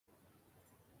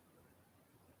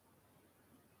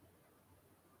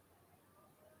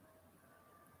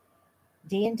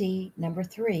D&D number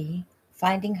 3,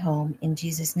 Finding Home in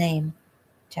Jesus' Name,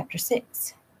 Chapter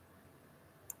 6.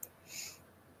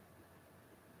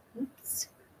 Oops.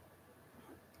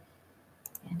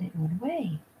 And it went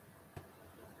away.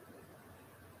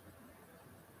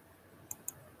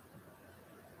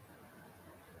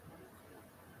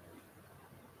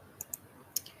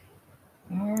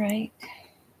 All right.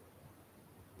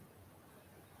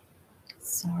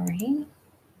 Sorry.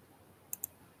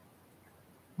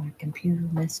 My computer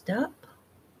messed up.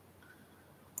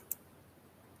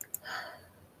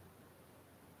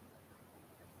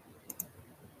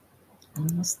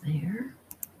 Almost there.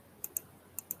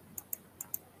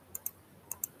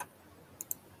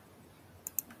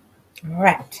 All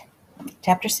right.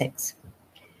 Chapter 6.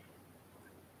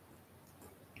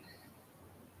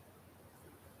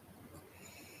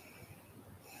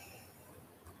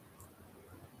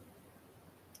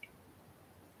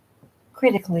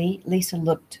 Critically, Lisa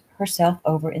looked herself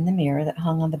over in the mirror that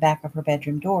hung on the back of her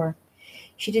bedroom door.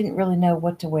 She didn't really know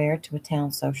what to wear to a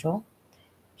town social.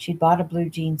 She'd bought a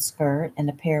blue jean skirt and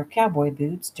a pair of cowboy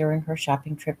boots during her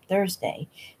shopping trip Thursday,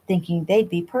 thinking they'd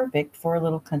be perfect for a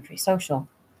little country social.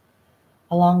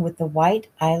 Along with the white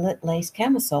eyelet lace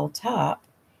camisole top,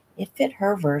 it fit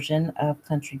her version of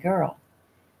country girl.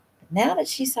 But now that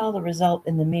she saw the result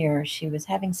in the mirror, she was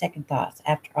having second thoughts.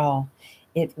 After all,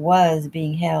 it was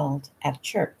being held at a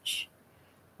church.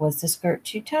 Was the skirt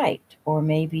too tight, or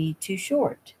maybe too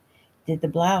short? Did the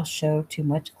blouse show too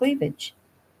much cleavage?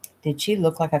 Did she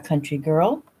look like a country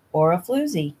girl or a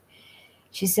floozy?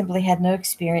 She simply had no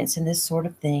experience in this sort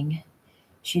of thing.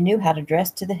 She knew how to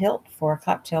dress to the hilt for a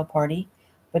cocktail party,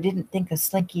 but didn't think a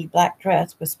slinky black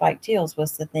dress with spiked heels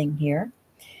was the thing here.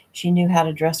 She knew how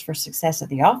to dress for success at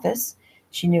the office.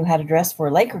 She knew how to dress for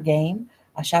a Laker game,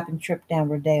 a shopping trip down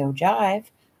Rodeo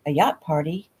Drive, a yacht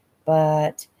party,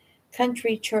 but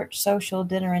country church social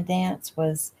dinner and dance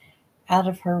was out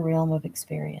of her realm of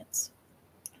experience.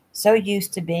 So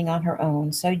used to being on her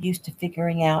own, so used to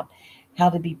figuring out how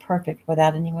to be perfect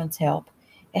without anyone's help,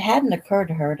 it hadn't occurred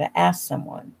to her to ask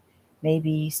someone,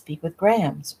 maybe speak with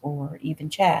Grams or even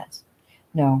Chaz.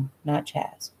 No, not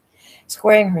Chaz.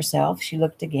 Squaring herself, she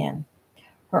looked again.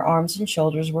 Her arms and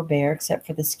shoulders were bare except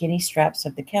for the skinny straps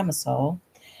of the camisole.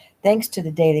 Thanks to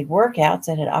the daily workouts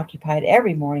that had occupied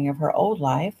every morning of her old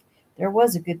life, there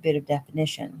was a good bit of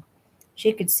definition.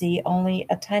 She could see only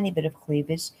a tiny bit of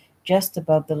cleavage just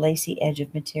above the lacy edge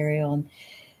of material and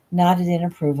nodded in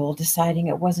approval, deciding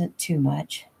it wasn't too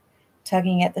much.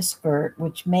 Tugging at the skirt,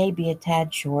 which may be a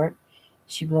tad short,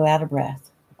 she blew out a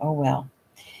breath. Oh well.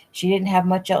 She didn't have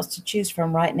much else to choose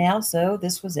from right now, so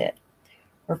this was it.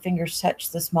 Her fingers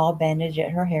touched the small bandage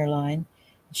at her hairline,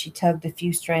 and she tugged a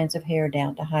few strands of hair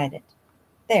down to hide it.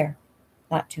 There.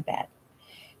 Not too bad.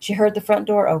 She heard the front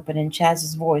door open and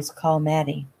Chaz's voice call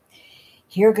Maddie.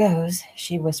 Here goes,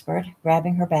 she whispered,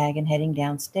 grabbing her bag and heading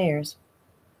downstairs.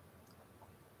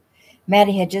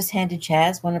 Maddie had just handed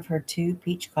Chaz one of her 2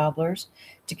 peach cobblers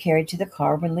to carry to the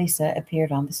car when Lisa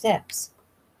appeared on the steps.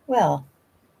 Well,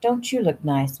 don't you look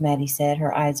nice, Maddie said,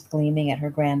 her eyes gleaming at her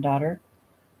granddaughter.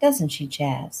 Doesn't she,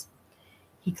 Chaz?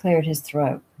 He cleared his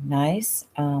throat. Nice?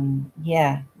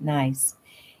 Yeah, nice.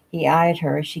 He eyed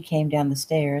her as she came down the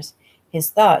stairs. His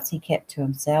thoughts he kept to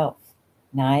himself.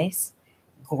 Nice?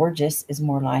 Gorgeous is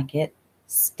more like it.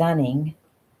 Stunning.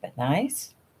 But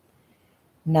nice?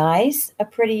 Nice, a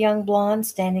pretty young blonde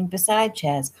standing beside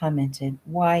Chaz commented.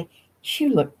 Why, you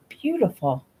look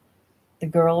beautiful. The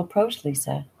girl approached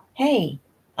Lisa. Hey,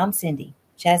 I'm Cindy,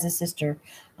 Chaz's sister.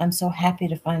 I'm so happy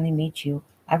to finally meet you.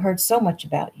 I've heard so much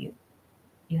about you.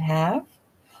 You have?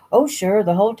 Oh, sure,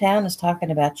 the whole town is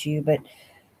talking about you, but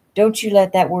don't you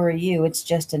let that worry you. It's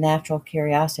just a natural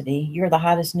curiosity. You're the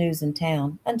hottest news in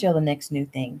town until the next new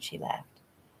thing, she laughed.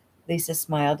 Lisa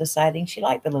smiled, deciding she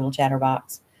liked the little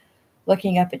chatterbox.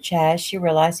 Looking up at Chaz, she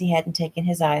realized he hadn't taken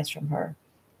his eyes from her.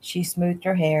 She smoothed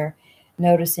her hair,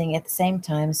 noticing at the same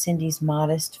time Cindy's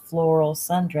modest floral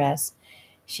sundress.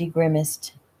 She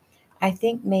grimaced. I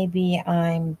think maybe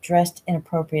I'm dressed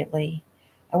inappropriately.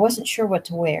 I wasn't sure what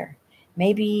to wear.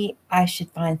 Maybe I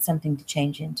should find something to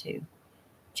change into.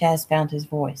 Chaz found his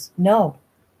voice. No,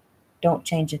 don't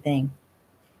change a thing.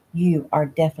 You are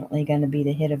definitely going to be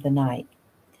the hit of the night.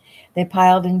 They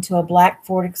piled into a black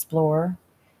Ford Explorer,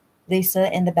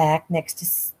 Lisa in the back next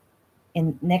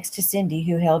to Cindy,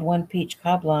 who held one peach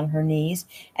cobbler on her knees,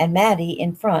 and Maddie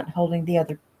in front holding the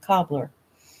other cobbler,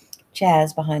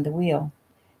 Chaz behind the wheel.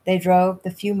 They drove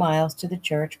the few miles to the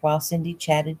church while Cindy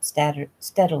chatted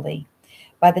steadily.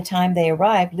 By the time they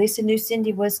arrived, Lisa knew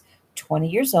Cindy was 20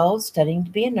 years old, studying to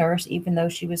be a nurse, even though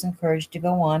she was encouraged to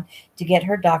go on to get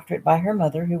her doctorate by her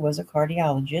mother, who was a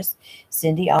cardiologist.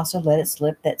 Cindy also let it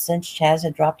slip that since Chaz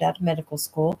had dropped out of medical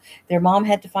school, their mom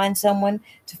had to find someone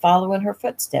to follow in her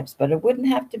footsteps, but it would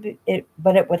have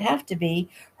to be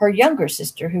her younger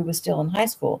sister who was still in high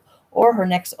school, or her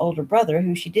next older brother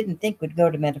who she didn't think would go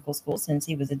to medical school since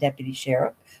he was a deputy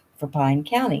sheriff for Pine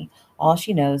County. All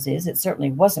she knows is it certainly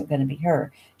wasn't going to be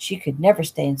her. She could never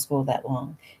stay in school that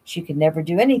long. She could never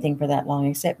do anything for that long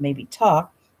except maybe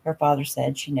talk. Her father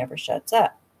said she never shuts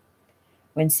up.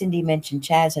 When Cindy mentioned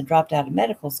Chaz had dropped out of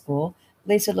medical school,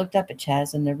 Lisa looked up at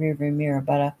Chaz in the rearview mirror,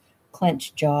 but a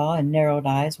clenched jaw and narrowed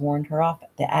eyes warned her off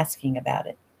the asking about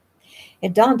it.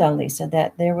 It dawned on Lisa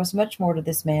that there was much more to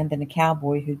this man than a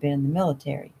cowboy who'd been in the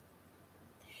military.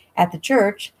 At the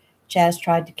church, Chaz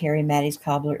tried to carry Mattie's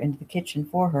cobbler into the kitchen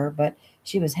for her, but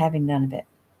she was having none of it.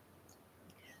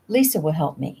 Lisa will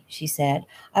help me, she said.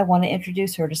 I want to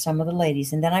introduce her to some of the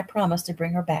ladies, and then I promise to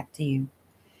bring her back to you.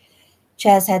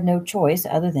 Chaz had no choice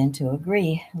other than to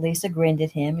agree. Lisa grinned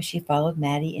at him as she followed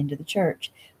Mattie into the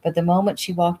church, but the moment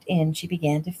she walked in, she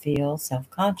began to feel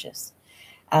self-conscious.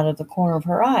 Out of the corner of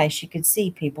her eye, she could see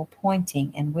people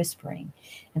pointing and whispering,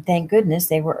 and thank goodness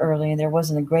they were early and there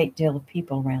wasn't a great deal of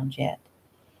people around yet.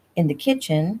 In the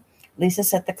kitchen, Lisa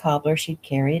set the cobbler she'd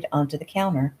carried onto the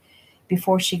counter.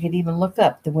 Before she could even look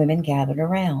up, the women gathered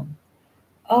around.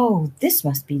 "Oh, this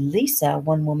must be Lisa,"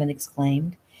 one woman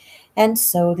exclaimed. And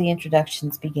so the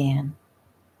introductions began.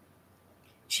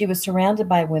 She was surrounded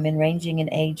by women ranging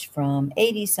in age from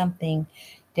 80-something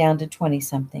down to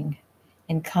 20-something,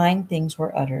 and kind things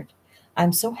were uttered.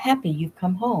 "I'm so happy you've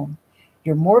come home.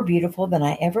 You're more beautiful than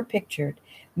I ever pictured.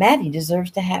 Mattie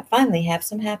deserves to finally have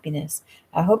some happiness.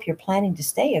 I hope you're planning to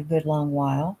stay a good long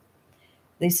while."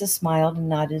 Lisa smiled and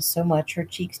nodded so much her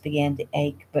cheeks began to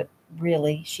ache, but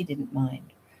really she didn't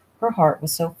mind. Her heart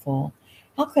was so full.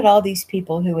 How could all these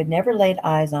people who had never laid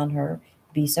eyes on her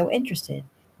be so interested,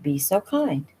 be so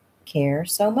kind, care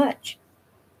so much?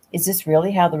 Is this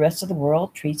really how the rest of the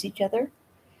world treats each other?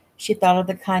 She thought of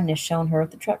the kindness shown her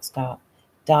at the truck stop.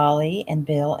 Dolly and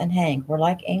Bill and Hank were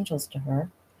like angels to her.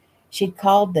 She'd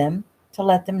called them to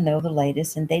let them know the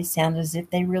latest, and they'd sound as if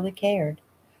they really cared.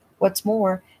 What's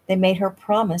more, they made her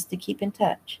promise to keep in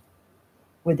touch.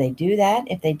 Would they do that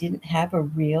if they didn't have a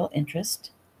real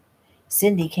interest?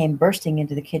 Cindy came bursting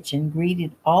into the kitchen,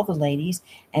 greeted all the ladies,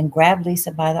 and grabbed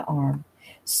Lisa by the arm.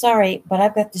 "Sorry, but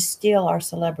I've got to steal our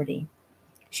celebrity."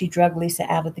 She dragged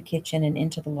Lisa out of the kitchen and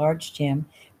into the large gym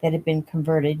that had been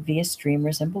converted via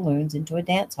streamers and balloons into a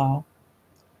dance hall.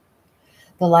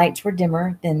 The lights were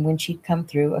dimmer than when she'd come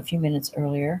through a few minutes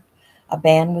earlier. A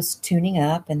band was tuning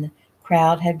up, and the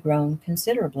crowd had grown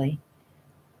considerably.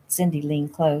 Cindy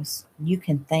leaned close. "You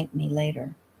can thank me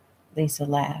later." Lisa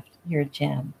laughed. "You're a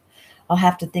gem. I'll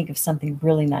have to think of something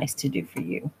really nice to do for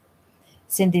you."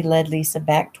 Cindy led Lisa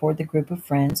back toward the group of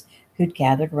friends who'd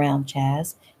gathered round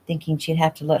Chaz, thinking she'd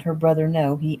have to let her brother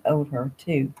know he owed her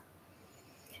too.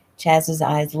 Chaz's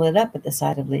eyes lit up at the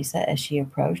sight of Lisa as she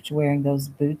approached, wearing those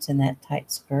boots and that tight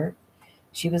skirt.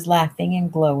 She was laughing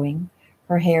and glowing.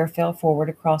 Her hair fell forward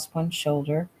across one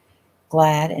shoulder.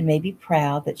 Glad and maybe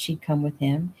proud that she'd come with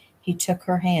him, he took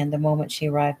her hand the moment she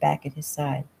arrived back at his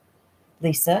side.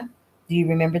 "Lisa, do you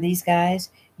remember these guys?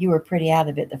 You were pretty out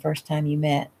of it the first time you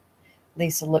met."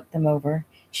 Lisa looked them over.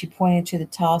 She pointed to the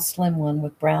tall, slim one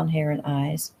with brown hair and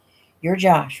eyes. "You're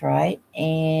Josh, right?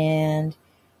 And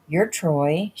you're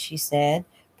Troy," she said,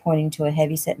 pointing to a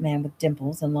heavy-set man with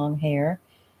dimples and long hair.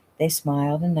 They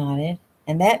smiled and nodded.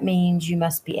 "And that means you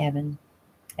must be Evan."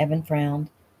 Evan frowned.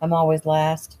 "I'm always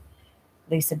last."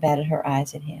 Lisa batted her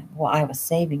eyes at him. "Well, I was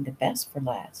saving the best for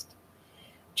last."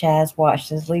 Chaz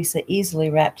watched as Lisa easily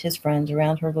wrapped his friends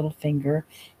around her little finger,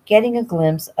 getting a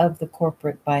glimpse of the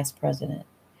corporate vice president.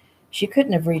 She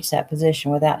couldn't have reached that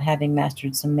position without having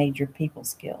mastered some major people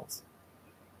skills.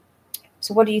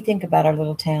 "So what do you think about our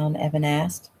little town?" Evan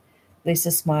asked.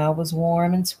 Lisa's smile was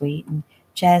warm and sweet, and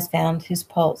Chaz found his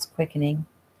pulse quickening.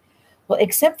 "Well,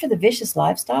 except for the vicious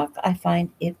livestock, I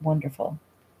find it wonderful.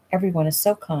 Everyone is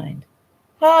so kind."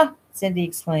 "Ha!" Cindy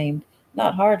exclaimed.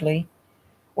 "Not hardly.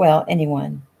 Well,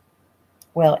 anyway,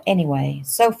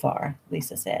 so far,"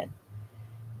 Lisa said.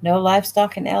 "No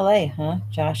livestock in L.A., huh?"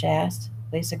 Josh asked.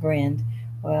 Lisa grinned.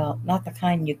 "Well, not the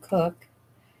kind you cook."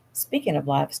 "Speaking of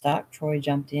livestock," Troy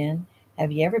jumped in,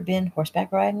 "have you ever been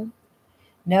horseback riding?"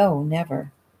 "No,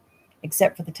 never."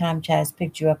 "Except for the time Chaz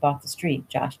picked you up off the street,"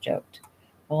 Josh joked.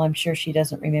 "Well, I'm sure she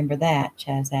doesn't remember that,"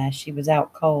 Chaz asked. "She was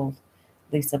out cold."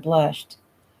 Lisa blushed.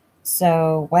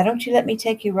 "So why don't you let me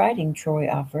take you riding?" Troy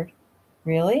offered.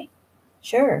 "Really?"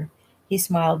 "Sure." He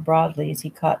smiled broadly as he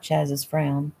caught Chaz's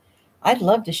frown. I'd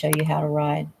love to show you how to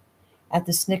ride. At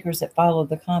the snickers that followed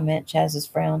the comment, Chaz's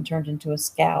frown turned into a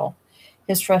scowl.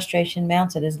 His frustration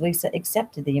mounted as Lisa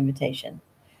accepted the invitation.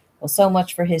 Well, so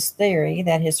much for his theory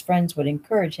that his friends would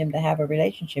encourage him to have a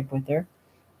relationship with her.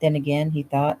 Then again, he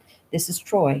thought, this is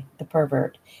Troy, the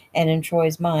pervert, and in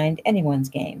Troy's mind, anyone's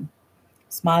game.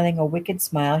 Smiling a wicked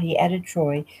smile, he added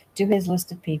Troy to his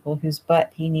list of people whose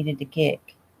butt he needed to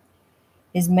kick.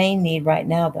 His main need right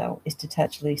now, though, is to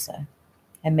touch Lisa.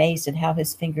 Amazed at how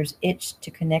his fingers itched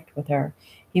to connect with her,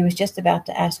 he was just about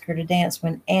to ask her to dance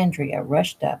when Andrea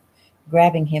rushed up,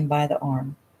 grabbing him by the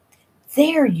arm.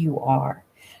 There you are!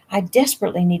 I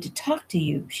desperately need to talk to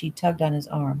you, she tugged on his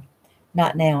arm.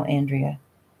 Not now, Andrea.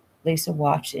 Lisa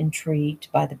watched,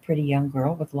 intrigued by the pretty young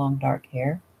girl with long dark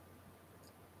hair.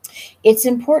 It's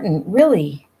important,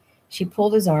 really. She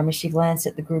pulled his arm as she glanced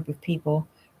at the group of people.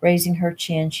 Raising her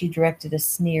chin, she directed a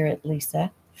sneer at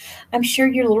Lisa. I'm sure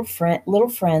your little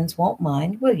friends won't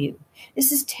mind, will you?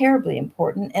 This is terribly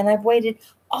important, and I've waited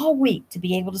all week to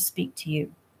be able to speak to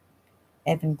you.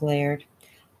 Evan glared.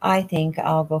 I think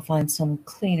I'll go find some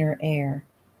cleaner air.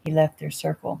 He left their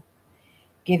circle.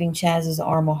 Giving Chaz's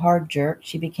arm a hard jerk,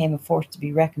 she became a force to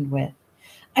be reckoned with.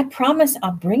 I promise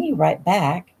I'll bring you right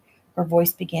back. Her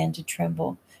voice began to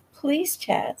tremble. Please,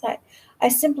 Chaz, I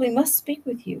simply must speak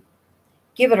with you.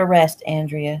 Give it a rest,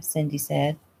 Andrea, Cindy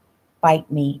said.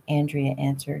 Bite me, Andrea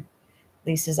answered.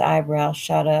 Lisa's eyebrows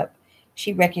shot up.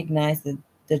 She recognized the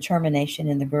determination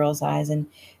in the girl's eyes and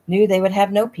knew they would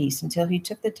have no peace until he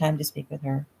took the time to speak with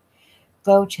her.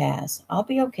 Go, Chaz. I'll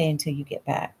be okay until you get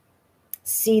back.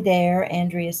 See there,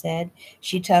 Andrea said.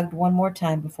 She tugged one more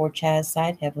time before Chaz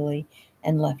sighed heavily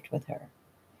and left with her.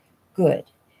 Good.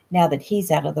 Now that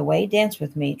he's out of the way, dance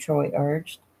with me, Troy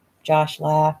urged. Josh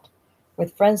laughed.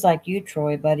 With friends like you,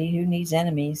 Troy, buddy, who needs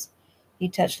enemies? He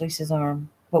touched Lisa's arm.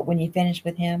 But when you finish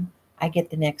with him, I get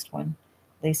the next one.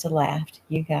 Lisa laughed.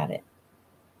 You got it.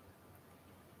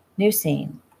 New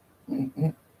scene.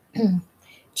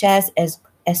 Chaz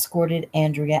escorted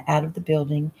Andrea out of the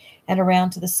building and around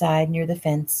to the side near the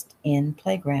fenced-in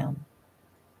playground.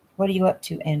 What are you up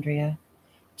to, Andrea?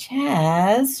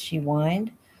 Chaz, she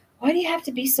whined. Why do you have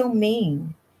to be so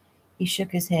mean? He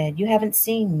shook his head. You haven't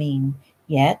seen mean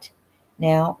yet.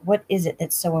 Now, what is it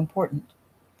that's so important?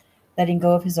 Letting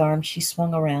go of his arm, she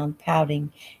swung around,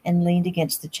 pouting, and leaned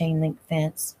against the chain-link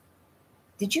fence.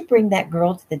 Did you bring that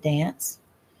girl to the dance?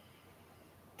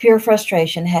 Pure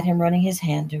frustration had him running his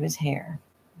hand through his hair.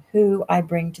 Who I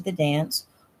bring to the dance,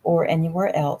 or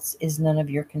anywhere else, is none of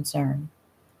your concern.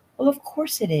 Well, of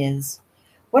course it is.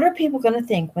 What are people going to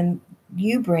think when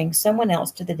you bring someone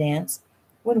else to the dance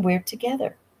when we're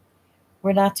together?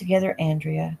 We're not together,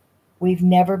 Andrea. We've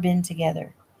never been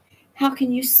together. How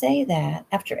can you say that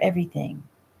after everything?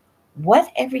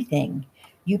 What everything?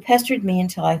 You pestered me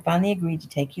until I finally agreed to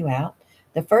take you out.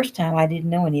 The first time I didn't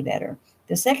know any better.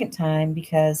 The second time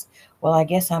because, well, I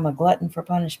guess I'm a glutton for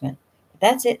punishment. But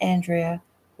that's it, Andrea.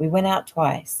 We went out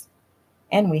twice.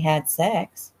 And we had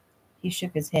sex. He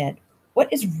shook his head.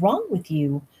 What is wrong with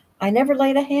you? I never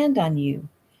laid a hand on you.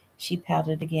 She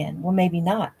pouted again. Well, maybe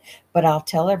not, but I'll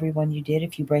tell everyone you did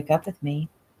if you break up with me.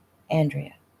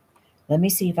 Andrea, let me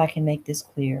see if I can make this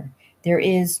clear. There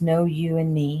is no you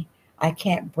and me. I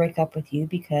can't break up with you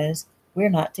because we're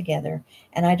not together,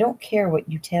 and I don't care what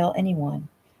you tell anyone.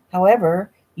 However,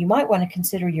 you might want to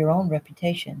consider your own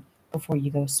reputation before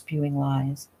you go spewing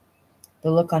lies.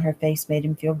 The look on her face made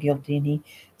him feel guilty, and he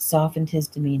softened his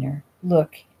demeanor.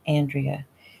 Look, Andrea,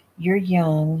 you're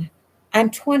young. I'm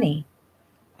 20.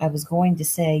 I was going to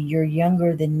say you're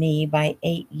younger than me by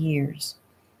 8 years.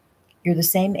 You're the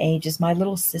same age as my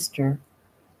little sister.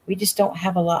 We just don't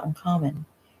have a lot in common.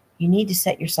 You need to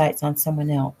set your sights on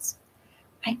someone else.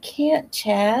 I can't,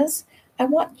 Chaz. I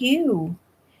want you.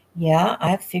 Yeah,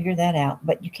 I've figured that out,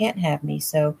 but you can't have me,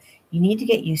 so you need to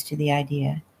get used to the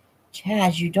idea.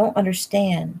 Chaz, you don't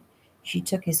understand. She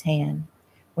took his hand.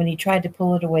 When he tried to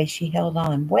pull it away, she held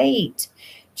on. Wait,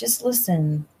 just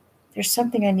listen. There's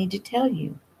something I need to tell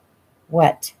you.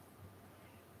 What?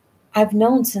 I've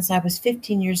known since I was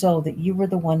 15 years old that you were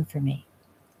the one for me.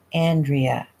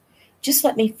 Andrea, just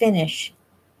let me finish.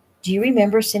 Do you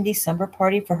remember Cindy's summer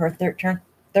party for her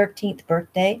 13th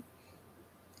birthday?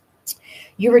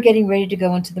 You were getting ready to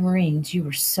go into the Marines. You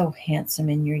were so handsome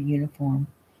in your uniform.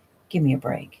 Give me a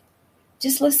break.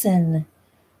 Just listen.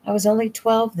 I was only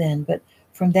 12 then, but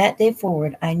from that day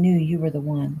forward, I knew you were the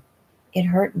one. It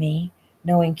hurt me,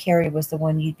 knowing Carrie was the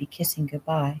one you'd be kissing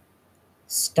goodbye.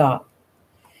 Stop.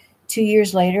 2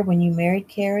 years later, when you married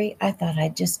Carrie, I thought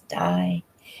I'd just die.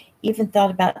 Even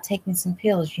thought about taking some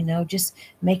pills, just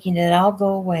making it all go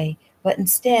away. But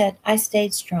instead, I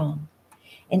stayed strong.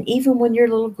 And even when your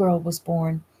little girl was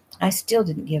born, I still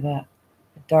didn't give up.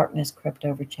 The darkness crept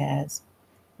over Chaz.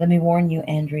 Let me warn you,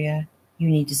 Andrea, you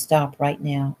need to stop right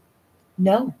now.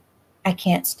 No, I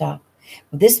can't stop.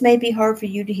 Well, this may be hard for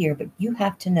you to hear, but you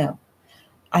have to know.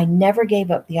 I never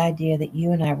gave up the idea that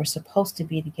you and I were supposed to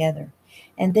be together.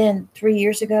 And then 3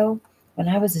 years ago, when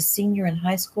I was a senior in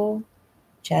high school,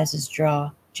 Chaz's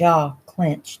jaw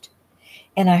clenched.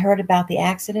 And I heard about the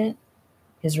accident.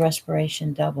 His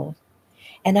respiration doubled.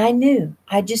 And I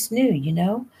just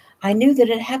knew, I knew that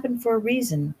it happened for a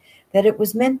reason, that it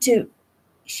was meant to.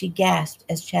 She gasped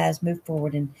as Chaz moved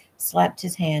forward and slapped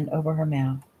his hand over her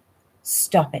mouth.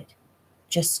 Stop it.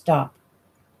 Just stop.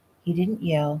 He didn't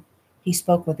yell. He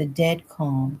spoke with a dead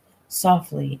calm,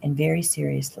 softly and very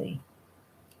seriously.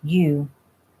 You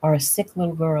are a sick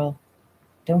little girl.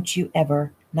 Don't you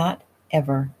ever, not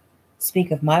ever,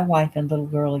 speak of my wife and little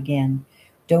girl again.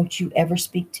 Don't you ever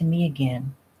speak to me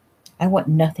again. I want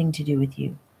nothing to do with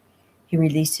you. He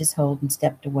released his hold and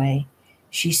stepped away.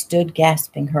 She stood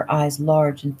gasping, her eyes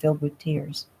large and filled with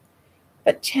tears.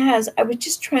 But Chaz, I was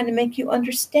just trying to make you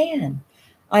understand.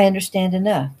 I understand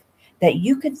enough. That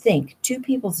you could think two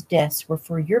people's deaths were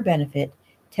for your benefit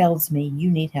tells me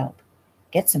you need help.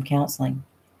 Get some counseling.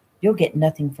 You'll get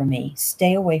nothing from me.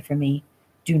 Stay away from me.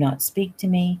 Do not speak to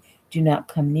me. Do not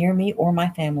come near me or my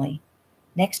family.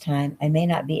 Next time, I may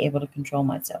not be able to control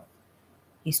myself.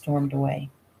 He stormed away.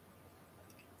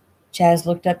 Chaz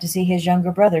looked up to see his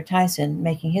younger brother, Tyson,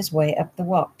 making his way up the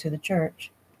walk to the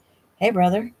church. Hey,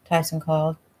 brother, Tyson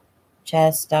called.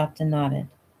 Chaz stopped and nodded.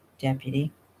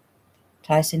 Deputy.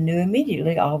 Tyson knew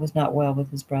immediately all was not well with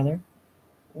his brother.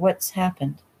 What's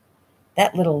happened?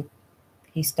 That little...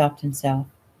 He stopped himself.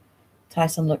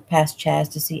 Tyson looked past Chaz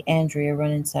to see Andrea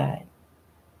run inside.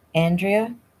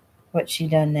 Andrea? What's she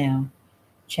done now?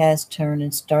 Chaz turned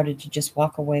and started to just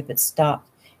walk away, but stopped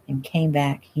and came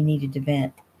back. He needed to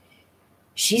vent.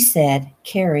 She said,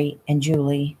 Carrie and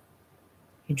Julie.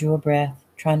 He drew a breath,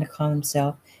 trying to calm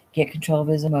himself, get control of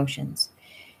his emotions.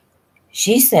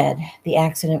 She said the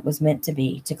accident was meant to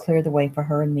be, to clear the way for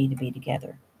her and me to be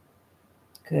together.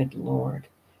 Good Lord.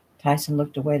 Tyson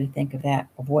looked away to think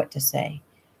of what to say.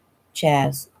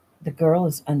 Chaz, the girl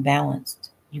is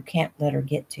unbalanced. You can't let her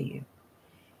get to you.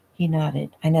 He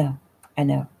nodded. I know.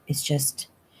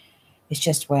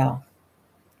 Well,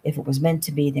 if it was meant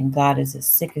to be, then God is as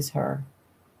sick as her.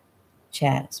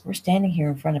 Chaz, we're standing here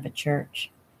in front of a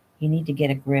church. You need to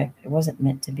get a grip. It wasn't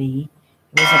meant to be.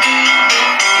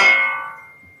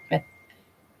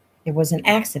 It was an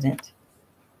accident.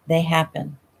 They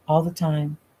happen all the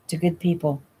time to good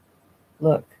people.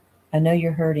 Look, I know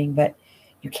you're hurting, but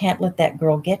you can't let that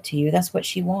girl get to you. That's what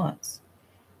she wants.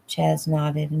 Chaz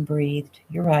nodded and breathed.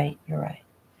 You're right.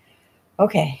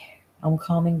 Okay, I'm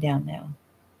calming down now.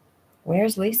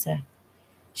 Where's Lisa?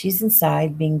 She's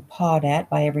inside being pawed at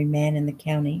by every man in the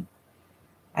county.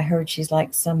 I heard she's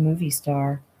like some movie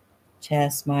star.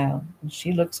 Chaz smiled.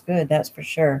 She looks good, that's for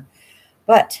sure.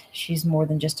 But she's more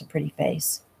than just a pretty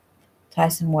face.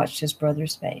 Tyson watched his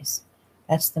brother's face.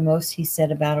 That's the most he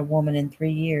said about a woman in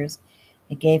 3 years.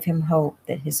 It gave him hope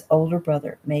that his older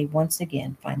brother may once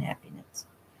again find happiness.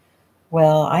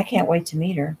 Well, I can't wait to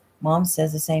meet her. Mom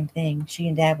says the same thing. She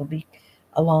and Dad will be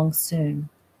along soon.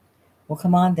 Well,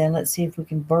 come on then. Let's see if we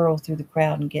can burrow through the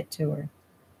crowd and get to her.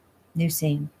 New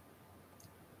scene.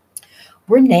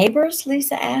 We're neighbors?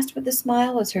 Lisa asked with a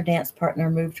smile as her dance partner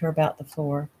moved her about the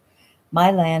floor.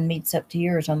 My land meets up to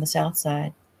yours on the south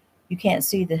side. You can't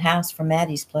see the house from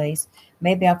Maddie's place.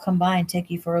 Maybe I'll come by and take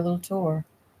you for a little tour.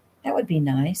 That would be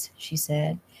nice, she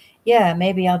said. Yeah,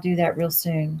 maybe I'll do that real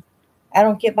soon. I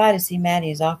don't get by to see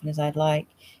Maddie as often as I'd like.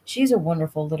 She's a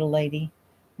wonderful little lady.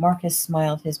 Marcus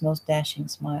smiled his most dashing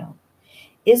smile.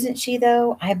 Isn't she,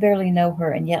 though? I barely know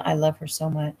her, and yet I love her so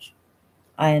much.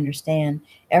 I understand.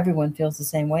 Everyone feels the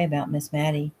same way about Miss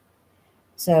Maddie.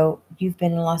 So, you've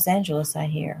been in Los Angeles, I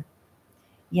hear.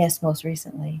 Yes, most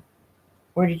recently.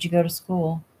 Where did you go to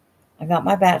school? I got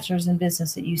my bachelor's in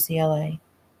business at UCLA.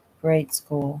 Great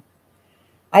school.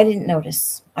 I didn't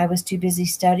notice. I was too busy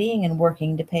studying and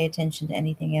working to pay attention to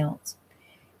anything else.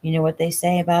 You know what they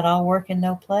say about all work and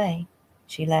no play?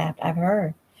 She laughed. I've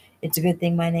heard. It's a good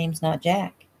thing my name's not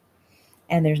Jack.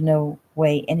 And there's no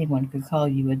way anyone could call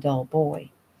you a dull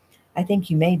boy. I think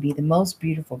you may be the most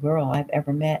beautiful girl I've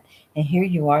ever met, and here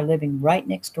you are living right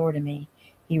next door to me.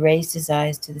 He raised his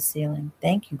eyes to the ceiling.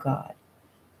 Thank you, God.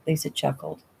 Lisa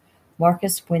chuckled.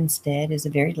 Marcus Winstead is a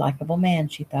very likable man,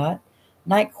 she thought.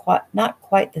 Not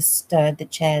quite the stud that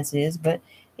Chaz is, but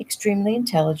extremely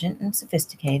intelligent and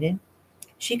sophisticated.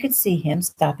 She could see him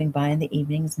stopping by in the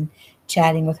evenings and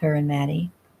chatting with her and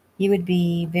Maddie. He would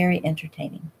be very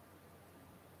entertaining.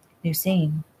 New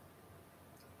scene.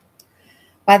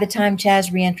 By the time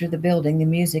Chaz re-entered the building, the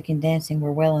music and dancing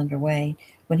were well underway.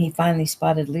 When he finally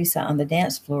spotted Lisa on the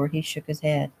dance floor, he shook his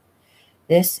head.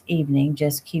 This evening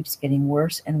just keeps getting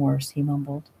worse and worse, he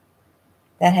mumbled.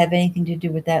 That have anything to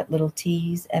do with that little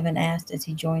tease? Evan asked as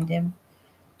he joined him.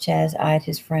 Chaz eyed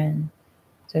his friend.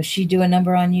 So she do a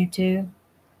number on you too?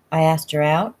 I asked her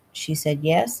out. She said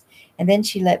yes, and then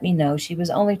she let me know she was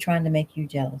only trying to make you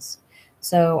jealous.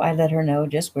 So I let her know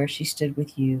just where she stood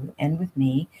with you and with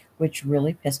me, which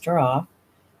really pissed her off.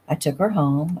 I took her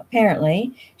home.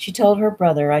 Apparently, she told her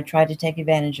brother I tried to take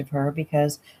advantage of her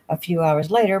because a few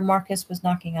hours later Marcus was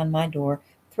knocking on my door,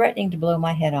 threatening to blow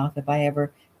my head off if I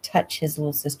ever touch his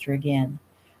little sister again.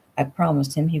 I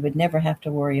promised him he would never have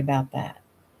to worry about that.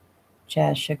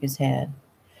 Chaz shook his head.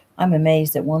 I'm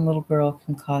amazed that one little girl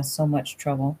can cause so much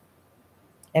trouble.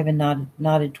 Evan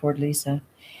nodded toward Lisa.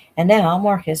 And now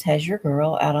Marcus has your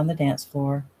girl out on the dance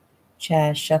floor.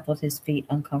 Chaz shuffled his feet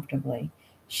uncomfortably.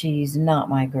 She's not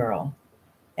my girl.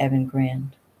 Evan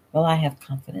grinned. Well, I have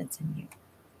confidence in you.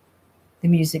 The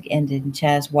music ended, and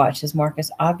Chaz watched as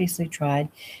Marcus obviously tried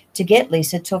to get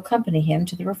Lisa to accompany him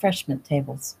to the refreshment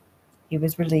tables. He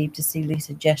was relieved to see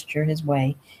Lisa gesture his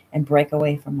way and break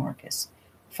away from Marcus.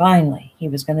 Finally, he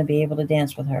was going to be able to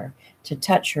dance with her, to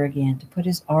touch her again, to put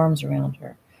his arms around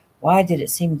her. Why did it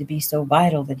seem to be so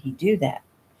vital that he do that?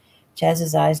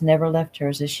 Chaz's eyes never left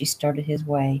hers as she started his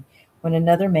way, when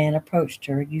another man approached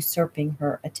her, usurping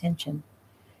her attention.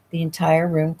 The entire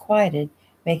room quieted,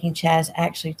 making Chaz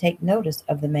actually take notice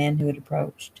of the man who had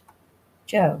approached.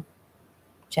 Joe.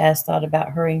 Chaz thought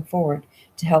about hurrying forward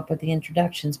to help with the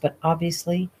introductions, but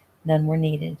obviously none were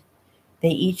needed. They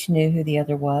each knew who the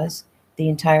other was. The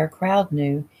entire crowd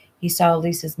knew. He saw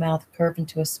Lisa's mouth curve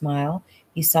into a smile.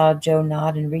 He saw Joe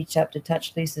nod and reach up to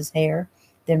touch Lisa's hair,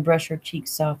 then brush her cheek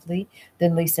softly.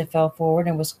 Then Lisa fell forward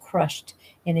and was crushed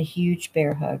in a huge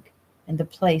bear hug, and the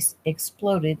place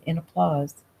exploded in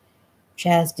applause.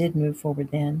 Chaz did move forward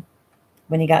then.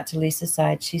 When he got to Lisa's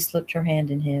side, she slipped her hand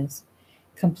in his.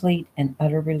 Complete and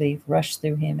utter relief rushed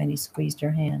through him, and he squeezed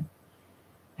her hand.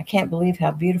 I can't believe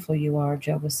how beautiful you are,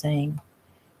 Joe was saying.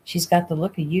 She's got the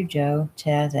look of you, Joe,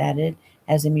 Chaz added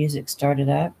as the music started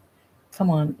up. Come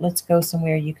on, let's go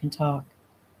somewhere you can talk.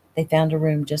 They found a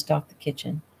room just off the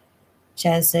kitchen.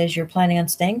 Chaz says you're planning on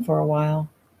staying for a while.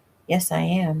 Yes, I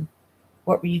am.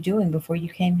 What were you doing before you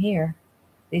came here?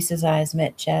 Lisa's eyes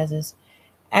met Chaz's.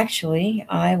 Actually,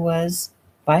 I was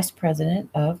vice president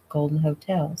of Golden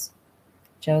Hotels.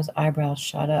 Joe's eyebrows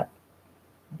shot up.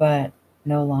 But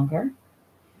no longer?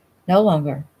 No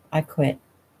longer. I quit.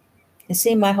 It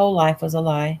seemed my whole life was a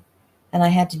lie, and I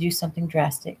had to do something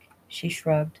drastic. She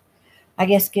shrugged. I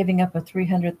guess giving up a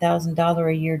 $300,000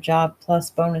 a year job plus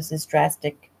bonus is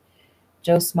drastic.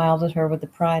 Joe smiled at her with the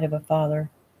pride of a father.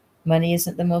 Money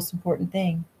isn't the most important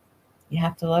thing. You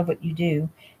have to love what you do,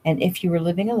 and if you were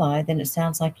living a lie, then it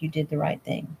sounds like you did the right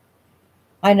thing.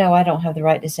 I know I don't have the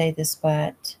right to say this,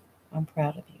 but I'm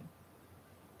proud of you.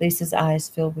 Lisa's eyes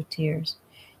filled with tears.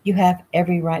 You have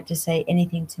every right to say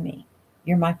anything to me.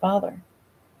 You're my father.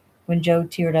 When Joe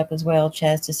teared up as well,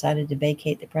 Chaz decided to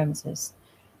vacate the premises.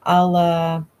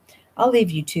 I'll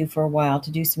leave you two for a while to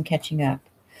do some catching up.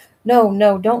 No,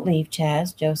 no, don't leave,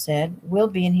 Chaz, Joe said. We'll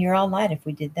be in here all night if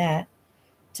we did that.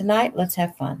 Tonight, let's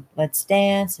have fun. Let's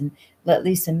dance and let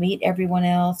Lisa meet everyone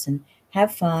else and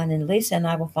have fun. And Lisa and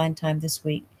I will find time this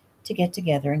week to get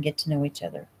together and get to know each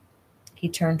other. He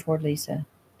turned toward Lisa.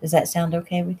 Does that sound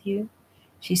okay with you?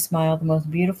 She smiled the most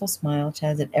beautiful smile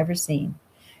Chaz had ever seen.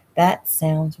 That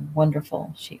sounds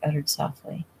wonderful, she uttered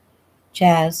softly.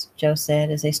 Chaz, Joe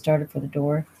said as they started for the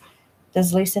door,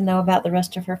 does Lisa know about the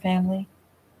rest of her family?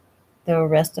 The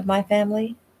rest of my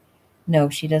family? No,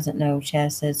 she doesn't know,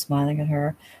 Chaz said, smiling at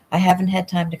her. I haven't had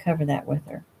time to cover that with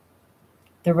her.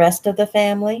 The rest of the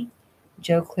family?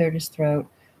 Joe cleared his throat.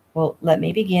 Well, let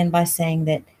me begin by saying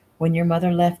that when your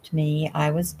mother left me, I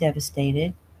was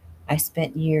devastated. I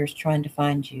spent years trying to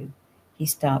find you. He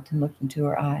stopped and looked into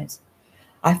her eyes.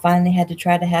 I finally had to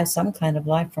try to have some kind of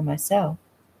life for myself.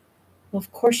 Well,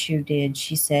 of course you did,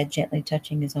 she said, gently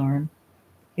touching his arm.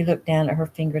 He looked down at her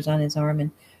fingers on his arm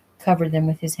and covered them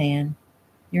with his hand.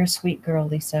 You're a sweet girl,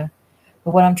 Lisa.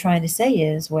 But what I'm trying to say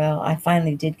is, well, I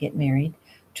finally did get married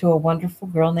to a wonderful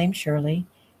girl named Shirley,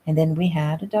 and then we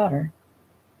had a daughter.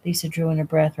 Lisa drew in a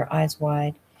breath, her eyes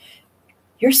wide.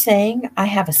 You're saying I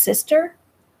have a sister?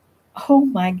 Oh,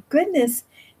 my goodness.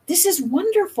 This is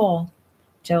wonderful.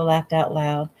 Joe laughed out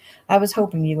loud. I was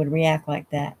hoping you would react like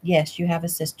that. Yes, you have a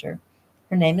sister.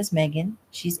 Her name is Megan.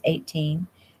 She's 18.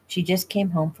 She just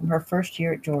came home from her first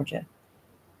year at Georgia.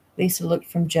 Lisa looked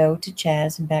from Joe to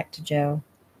Chaz and back to Joe.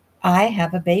 I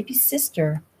have a baby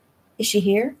sister. Is she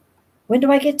here? When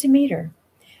do I get to meet her?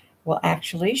 Well,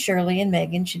 actually, Shirley and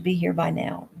Megan should be here by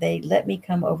now. They let me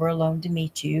come over alone to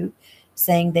meet you,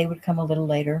 saying they would come a little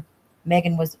later.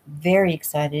 Megan was very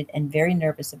excited and very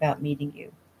nervous about meeting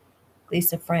you.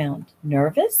 Lisa frowned.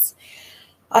 Nervous?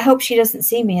 I hope she doesn't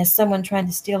see me as someone trying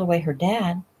to steal away her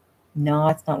dad. No,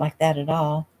 it's not like that at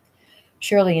all.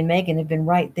 Shirley and Megan have been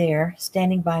right there,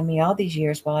 standing by me all these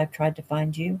years while I've tried to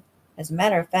find you. As a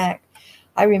matter of fact,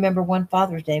 I remember one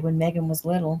Father's Day when Megan was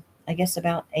little, I guess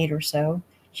about 8 or so.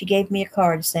 She gave me a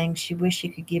card saying she wished she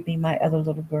could give me my other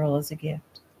little girl as a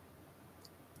gift.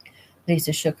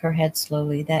 Lisa shook her head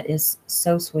slowly. That is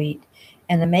so sweet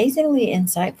and amazingly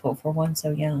insightful for one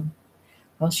so young.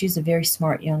 Well, she's a very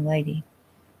smart young lady.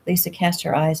 Lisa cast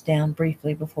her eyes down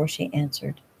briefly before she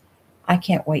answered. I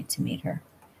can't wait to meet her.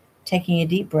 Taking a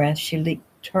deep breath, she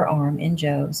linked her arm in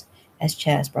Joe's as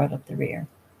Chaz brought up the rear.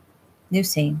 New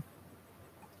scene.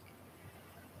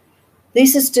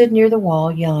 Lisa stood near the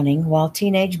wall, yawning, while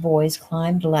teenage boys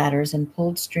climbed ladders and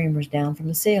pulled streamers down from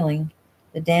the ceiling.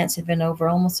 The dance had been over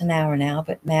almost an hour now,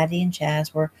 but Maddie and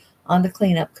Chaz were on the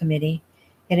cleanup committee.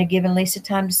 It had given Lisa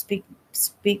time to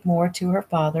speak more to her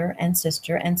father and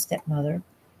sister and stepmother.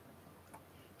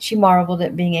 She marveled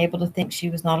at being able to think she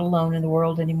was not alone in the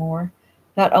world anymore.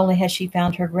 Not only had she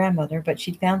found her grandmother, but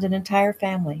she'd found an entire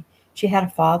family. She had a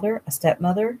father, a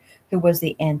stepmother, who was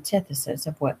the antithesis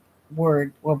of what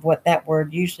that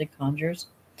word usually conjures,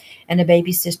 and a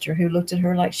baby sister who looked at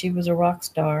her like she was a rock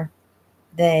star.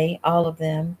 They, all of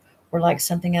them, were like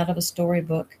something out of a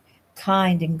storybook,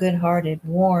 kind and good-hearted,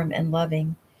 warm and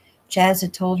loving. Chaz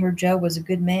had told her Joe was a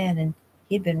good man, and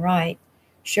he'd been right.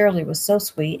 Shirley was so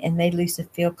sweet and made Lisa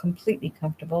feel completely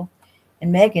comfortable,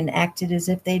 and Megan acted as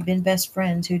if they'd been best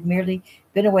friends who'd merely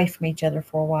been away from each other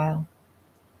for a while.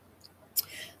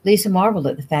 Lisa marveled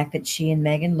at the fact that she and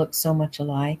Megan looked so much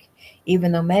alike.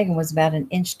 Even though Megan was about an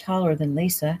inch taller than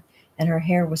Lisa, and her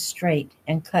hair was straight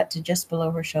and cut to just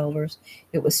below her shoulders,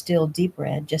 it was still deep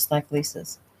red, just like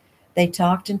Lisa's. They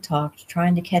talked and talked,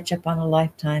 trying to catch up on a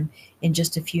lifetime in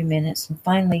just a few minutes, and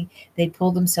finally they'd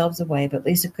pulled themselves away, but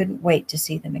Lisa couldn't wait to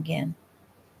see them again.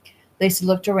 Lisa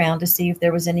looked around to see if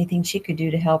there was anything she could do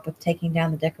to help with taking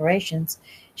down the decorations.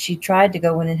 She tried to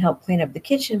go in and help clean up the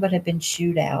kitchen, but had been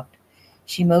shooed out.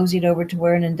 She moseyed over to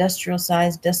where an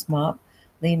industrial-sized dust mop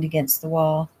leaned against the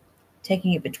wall.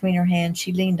 Taking it between her hands,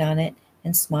 she leaned on it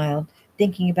and smiled,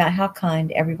 thinking about how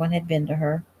kind everyone had been to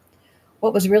her.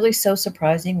 What was really so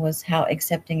surprising was how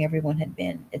accepting everyone had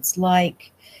been. It's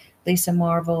like, Lisa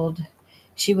marveled,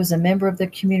 she was a member of the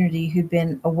community who'd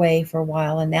been away for a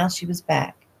while, and now she was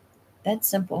back. That's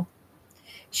simple.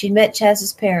 She'd met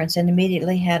Chaz's parents and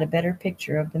immediately had a better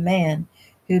picture of the man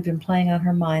who'd been playing on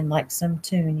her mind like some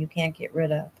tune you can't get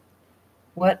rid of.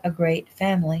 What a great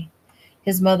family.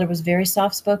 His mother was very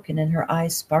soft-spoken, and her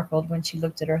eyes sparkled when she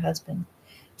looked at her husband.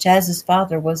 Chaz's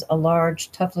father was a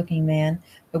large, tough-looking man,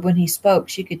 but when he spoke,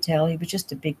 she could tell he was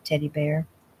just a big teddy bear.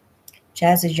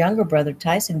 Chaz's younger brother,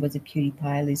 Tyson, was a cutie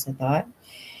pie, Lisa thought.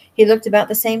 He looked about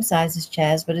the same size as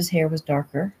Chaz, but his hair was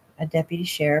darker. A deputy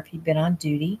sheriff, he'd been on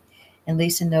duty, and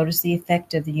Lisa noticed the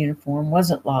effect of the uniform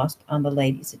wasn't lost on the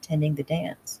ladies attending the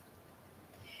dance.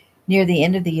 Near the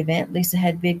end of the event, Lisa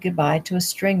had bid goodbye to a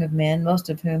string of men, most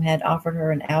of whom had offered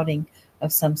her an outing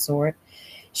of some sort.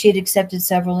 She had accepted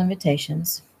several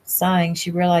invitations. Sighing,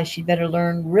 she realized she'd better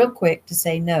learn real quick to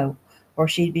say no, or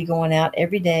she'd be going out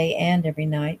every day and every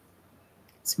night.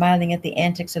 Smiling at the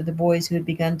antics of the boys who had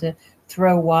begun to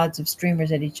throw wads of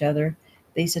streamers at each other,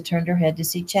 Lisa turned her head to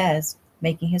see Chaz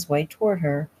making his way toward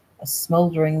her, a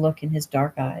smoldering look in his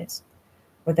dark eyes.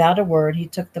 Without a word, he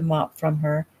took the mop from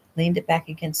her, leaned it back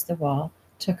against the wall,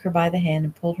 took her by the hand,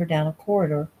 and pulled her down a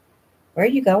corridor. Where are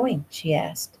you going? She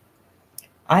asked.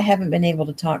 I haven't been able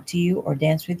to talk to you or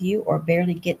dance with you or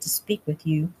barely get to speak with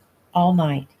you all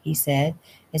night, he said,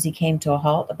 as he came to a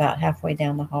halt about halfway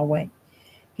down the hallway.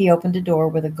 He opened a door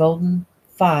with a golden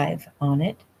 5 on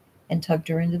it and tugged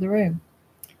her into the room.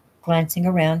 Glancing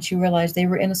around, she realized they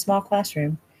were in a small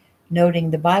classroom.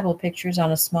 Noting the Bible pictures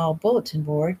on a small bulletin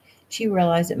board, she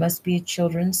realized it must be a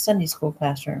children's Sunday school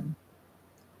classroom.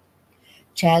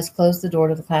 Chaz closed the door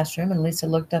to the classroom, and Lisa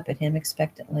looked up at him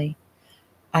expectantly.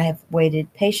 I have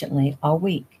waited patiently all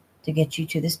week to get you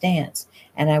to this dance,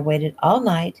 and I waited all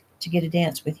night to get a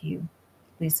dance with you.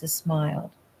 Lisa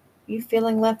smiled. You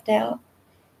feeling left out?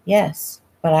 Yes,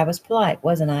 but I was polite,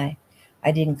 wasn't I?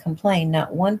 I didn't complain,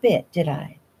 not one bit, did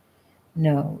I?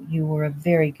 No, you were a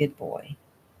very good boy.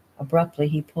 Abruptly,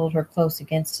 he pulled her close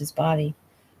against his body.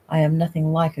 I am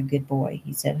nothing like a good boy,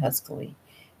 he said huskily,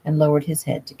 and lowered his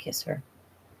head to kiss her.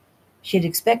 She had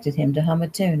expected him to hum a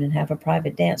tune and have a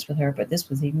private dance with her, but this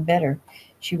was even better.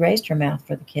 She raised her mouth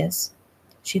for the kiss.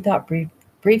 She thought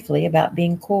briefly about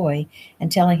being coy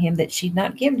and telling him that she'd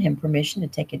not given him permission to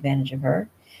take advantage of her.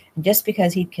 And just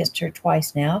because he'd kissed her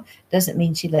twice now doesn't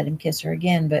mean she'd let him kiss her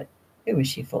again, but who was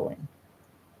she fooling?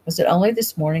 Was it only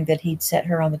this morning that he'd set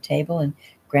her on the table in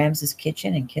Grams's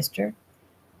kitchen and kissed her?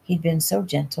 He'd been so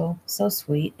gentle, so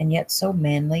sweet, and yet so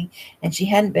manly, and she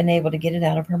hadn't been able to get it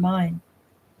out of her mind.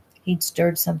 He'd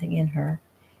stirred something in her,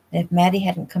 and if Mattie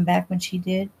hadn't come back when she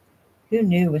did, who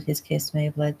knew what his kiss may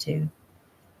have led to?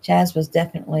 Chaz was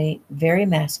definitely very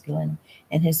masculine,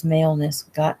 and his maleness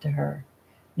got to her.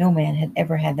 No man had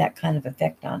ever had that kind of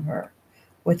effect on her.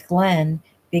 With Glenn,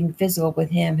 being physical with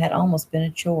him had almost been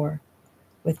a chore.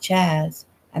 With Chaz,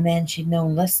 a man she'd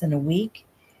known less than a week,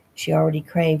 she already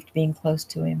craved being close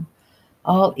to him.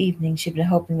 All evening she'd been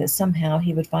hoping that somehow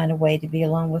he would find a way to be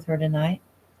alone with her tonight,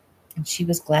 and she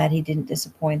was glad he didn't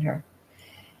disappoint her.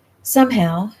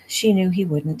 Somehow she knew he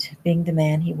wouldn't, being the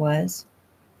man he was.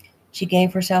 She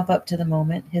gave herself up to the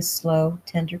moment. His slow,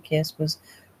 tender kiss was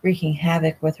wreaking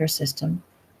havoc with her system,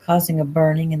 causing a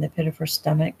burning in the pit of her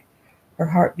stomach. Her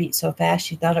heart beat so fast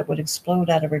she thought it would explode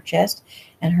out of her chest,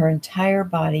 and her entire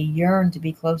body yearned to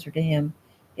be closer to him,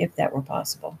 if that were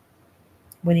possible.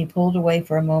 When he pulled away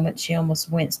for a moment, she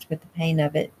almost winced with the pain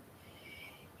of it.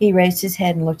 He raised his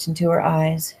head and looked into her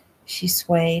eyes. She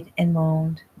swayed and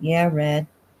moaned. "Yeah, Red,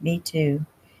 me too,"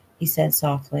 he said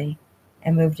softly,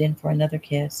 and moved in for another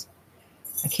kiss.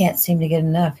 "I can't seem to get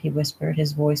enough," he whispered,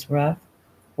 his voice rough.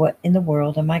 "What in the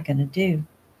world am I going to do?"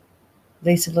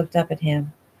 Lisa looked up at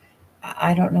him.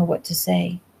 I don't know what to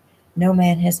say. No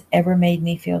man has ever made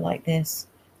me feel like this.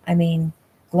 I mean,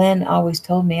 Glenn always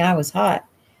told me I was hot,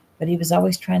 but he was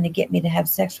always trying to get me to have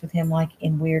sex with him like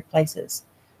in weird places,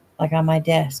 like on my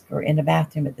desk or in a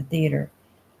bathroom at the theater.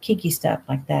 Kinky stuff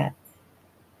like that.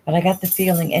 But I got the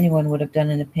feeling anyone would have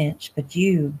done in a pinch. But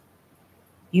you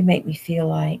make me feel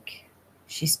like...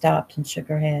 She stopped and shook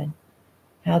her head.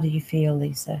 "How do you feel,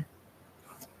 Lisa?"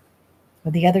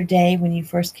 "Well, the other day when you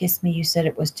first kissed me, you said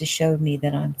it was to show me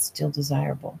that I'm still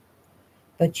desirable.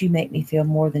 But you make me feel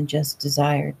more than just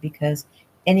desired, because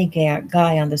any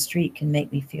guy on the street can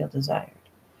make me feel desired.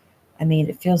 I mean,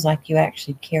 it feels like you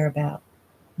actually care about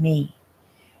me,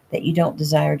 that you don't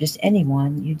desire just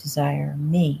anyone, you desire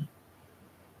me.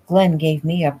 Glenn gave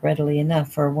me up readily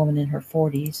enough for a woman in her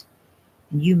 40s,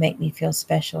 and you make me feel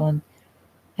special, and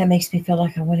that makes me feel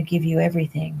like I want to give you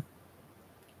everything."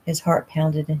 His heart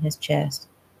pounded in his chest.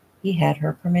 He had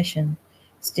her permission.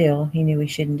 Still, he knew he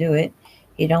shouldn't do it.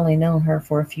 He'd only known her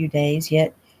for a few days,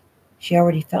 yet she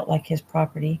already felt like his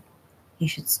property. He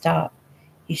should stop.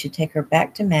 He should take her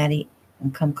back to Mattie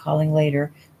and come calling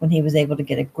later when he was able to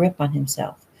get a grip on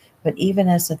himself. But even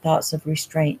as the thoughts of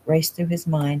restraint raced through his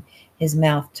mind, his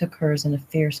mouth took hers in a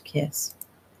fierce kiss.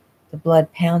 The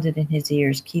blood pounded in his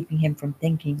ears, keeping him from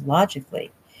thinking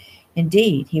logically.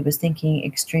 Indeed, he was thinking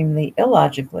extremely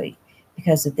illogically,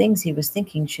 because the things he was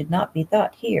thinking should not be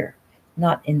thought here,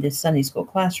 not in this Sunday school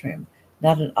classroom,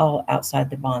 not at all outside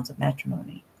the bonds of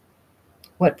matrimony.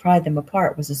 What pried them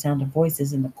apart was the sound of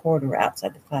voices in the corridor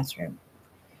outside the classroom.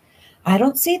 "I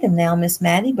don't see them now, Miss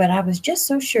Mattie, but I was just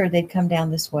so sure they'd come down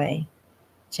this way."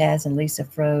 Chaz and Lisa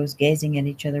froze, gazing at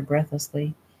each other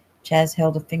breathlessly. Chaz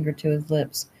held a finger to his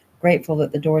lips, grateful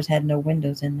that the doors had no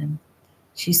windows in them.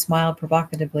 She smiled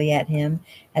provocatively at him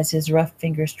as his rough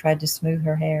fingers tried to smooth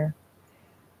her hair.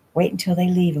 "Wait until they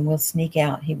leave and we'll sneak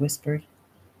out," he whispered.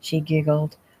 She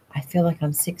giggled. "I feel like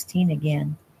I'm 16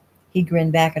 again." He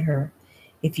grinned back at her.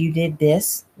 "If you did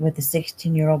this with a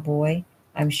 16-year-old boy,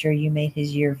 I'm sure you made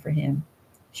his year for him."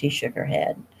 She shook her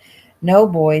head. "No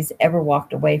boys ever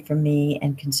walked away from me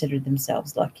and considered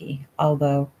themselves lucky,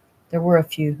 although there were a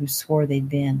few who swore they'd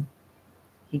been."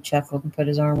 He chuckled and put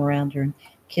his arm around her and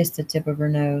kissed the tip of her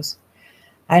nose.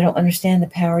 "I don't understand the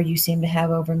power you seem to have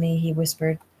over me," he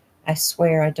whispered. "I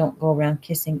swear I don't go around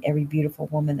kissing every beautiful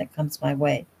woman that comes my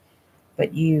way.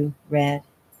 But you, Red,"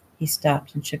 he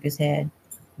stopped and shook his head,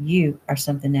 "you are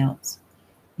something else.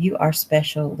 You are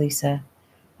special, Lisa.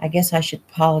 I guess I should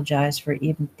apologize for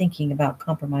even thinking about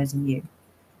compromising you."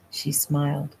 She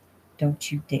smiled.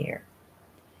 "Don't you dare."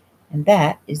 And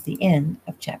that is the end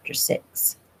of chapter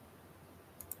 6.